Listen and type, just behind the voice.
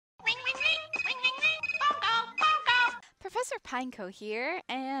Professor Pineco here,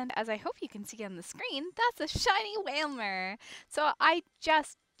 and as I hope you can see on the screen, that's a shiny Wailmer. So I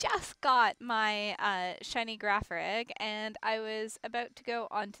just got my shiny Graphirig, and I was about to go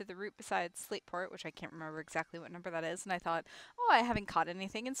onto the route beside Slateport, which I can't remember exactly what number that is, and I thought, oh, I haven't caught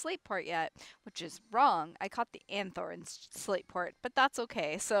anything in Slateport yet, which is wrong. I caught the Anthor in Slateport, but that's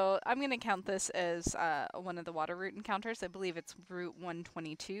okay. So I'm going to count this as one of the water route encounters. I believe it's Route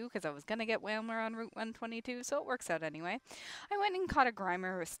 122, because I was going to get Wailmer on Route 122, so it works out anyway. I went and caught a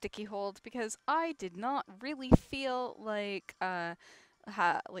Grimer with Sticky Hold because I did not really feel like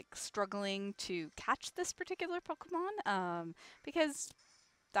struggling to catch this particular Pokemon because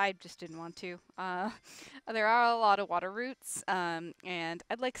I just didn't want to. There are a lot of water routes, and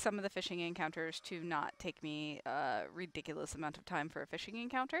I'd like some of the fishing encounters to not take me a ridiculous amount of time for a fishing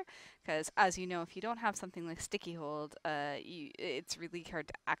encounter, because as you know, if you don't have something like Sticky Hold, it's really hard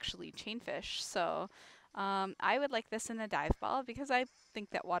to actually chain fish. So I would like this in a dive ball because I think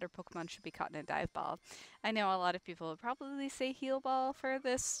that water Pokemon should be caught in a dive ball. I know a lot of people would probably say heal ball for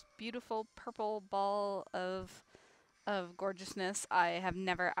this beautiful purple ball of gorgeousness. I have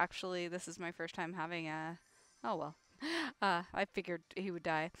never actually, this is my first time having a, oh well. I figured he would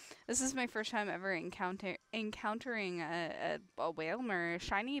die. This is my first time ever encountering a Wailmer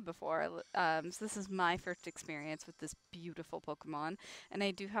shiny before. So this is my first experience with this beautiful Pokemon, and I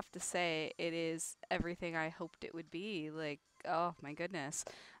do have to say it is everything I hoped it would be. Like, oh my goodness.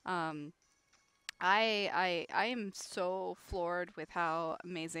 I am so floored with how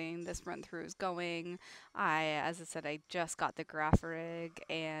amazing this run through is going. As I said, I just got the Graphirig,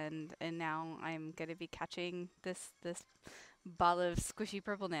 and now I'm gonna be catching this ball of squishy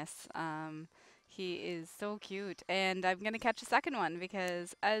purpleness. He is so cute, and I'm gonna catch a second one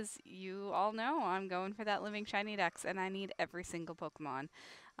because, as you all know, I'm going for that living shiny dex, and I need every single Pokemon.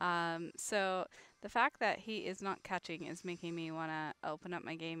 So the fact that he is not catching is making me want to open up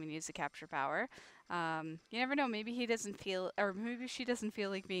my game and use the capture power. You never know, maybe he doesn't feel, or maybe she doesn't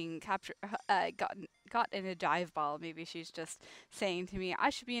feel like being got in a dive ball. Maybe she's just saying to me, I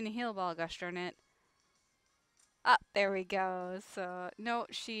should be in a heal ball, gosh darn it. Ah, there we go. So, no,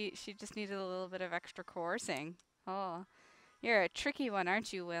 she just needed a little bit of extra coercing. Oh, you're a tricky one,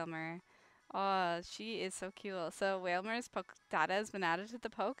 aren't you, Wailmer? Oh, she is so cute. So Wailmer's data has been added to the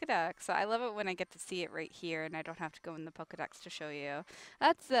Pokedex. So I love it when I get to see it right here and I don't have to go in the Pokedex to show you.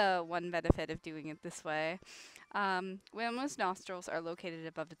 That's the one benefit of doing it this way. Wailmer's nostrils are located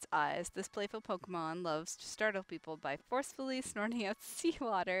above its eyes. This playful Pokemon loves to startle people by forcefully snorting out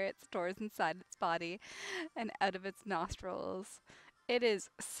seawater it stores inside its body and out of its nostrils. It is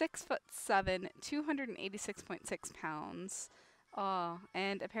 6'7", 286.6 pounds. Oh,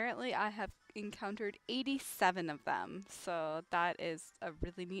 and apparently I have encountered 87 of them, so that is a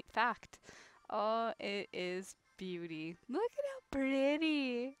really neat fact. Oh, it is beauty. Look at how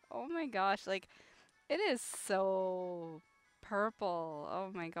pretty. Oh my gosh, like it is so purple.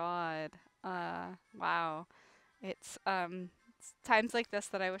 Oh my god. Wow. It's times like this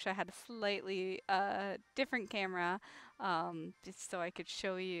that I wish I had a slightly different camera, just so I could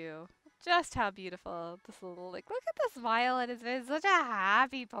show you just how beautiful this little, like, look at the smile on his face. Such a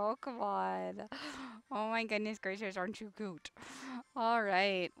happy Pokemon. Oh my goodness gracious, aren't you cute? All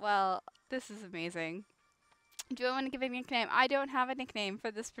right. Well, this is amazing. Do I want to give a nickname? I don't have a nickname for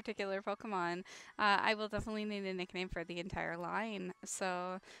this particular Pokemon. I will definitely need a nickname for the entire line.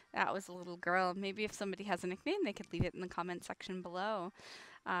 So that was a little girl. Maybe if somebody has a nickname, they could leave it in the comment section below.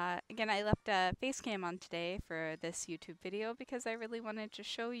 Again, I left a face cam on today for this YouTube video because I really wanted to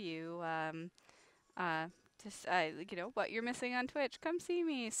show you uh, what you're missing on Twitch. Come see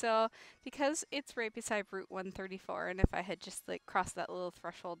me. So because it's right beside Route 134, and if I had just like crossed that little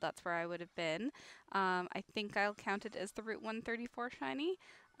threshold, that's where I would have been. I think I'll count it as the Route 134 shiny.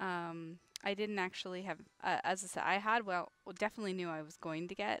 I didn't actually have, as I said, definitely knew I was going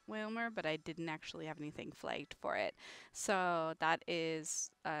to get Wailmer, but I didn't actually have anything flagged for it. So that is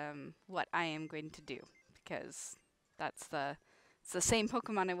what I am going to do because it's the same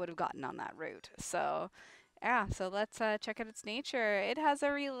Pokemon I would have gotten on that route. So yeah, so let's check out its nature. It has a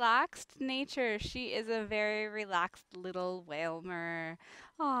relaxed nature. She is a very relaxed little Wailmer.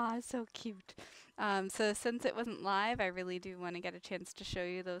 Aw, so cute. So since it wasn't live, I really do want to get a chance to show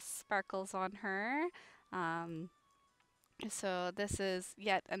you those sparkles on her. So this is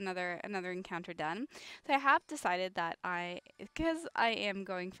yet another encounter done. So I have decided that because I am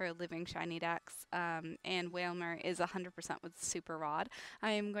going for a living shiny dex, and Wailmer is 100% with Super Rod,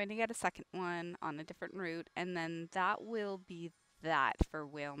 I am going to get a second one on a different route, and then that will be that for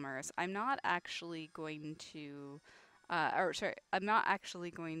Wailmers. I'm not actually going to or sorry, I'm not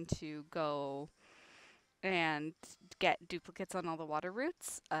actually going to go and get duplicates on all the water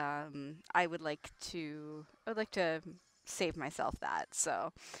routes. I would like to save myself that.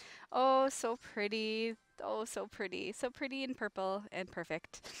 So, oh, so pretty. Oh, so pretty. So pretty in purple and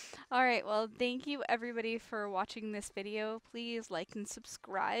perfect. All right. Well, thank you everybody for watching this video. Please like and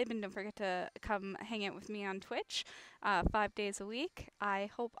subscribe, and don't forget to come hang out with me on Twitch 5 days a week. I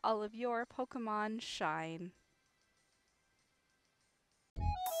hope all of your Pokemon shine.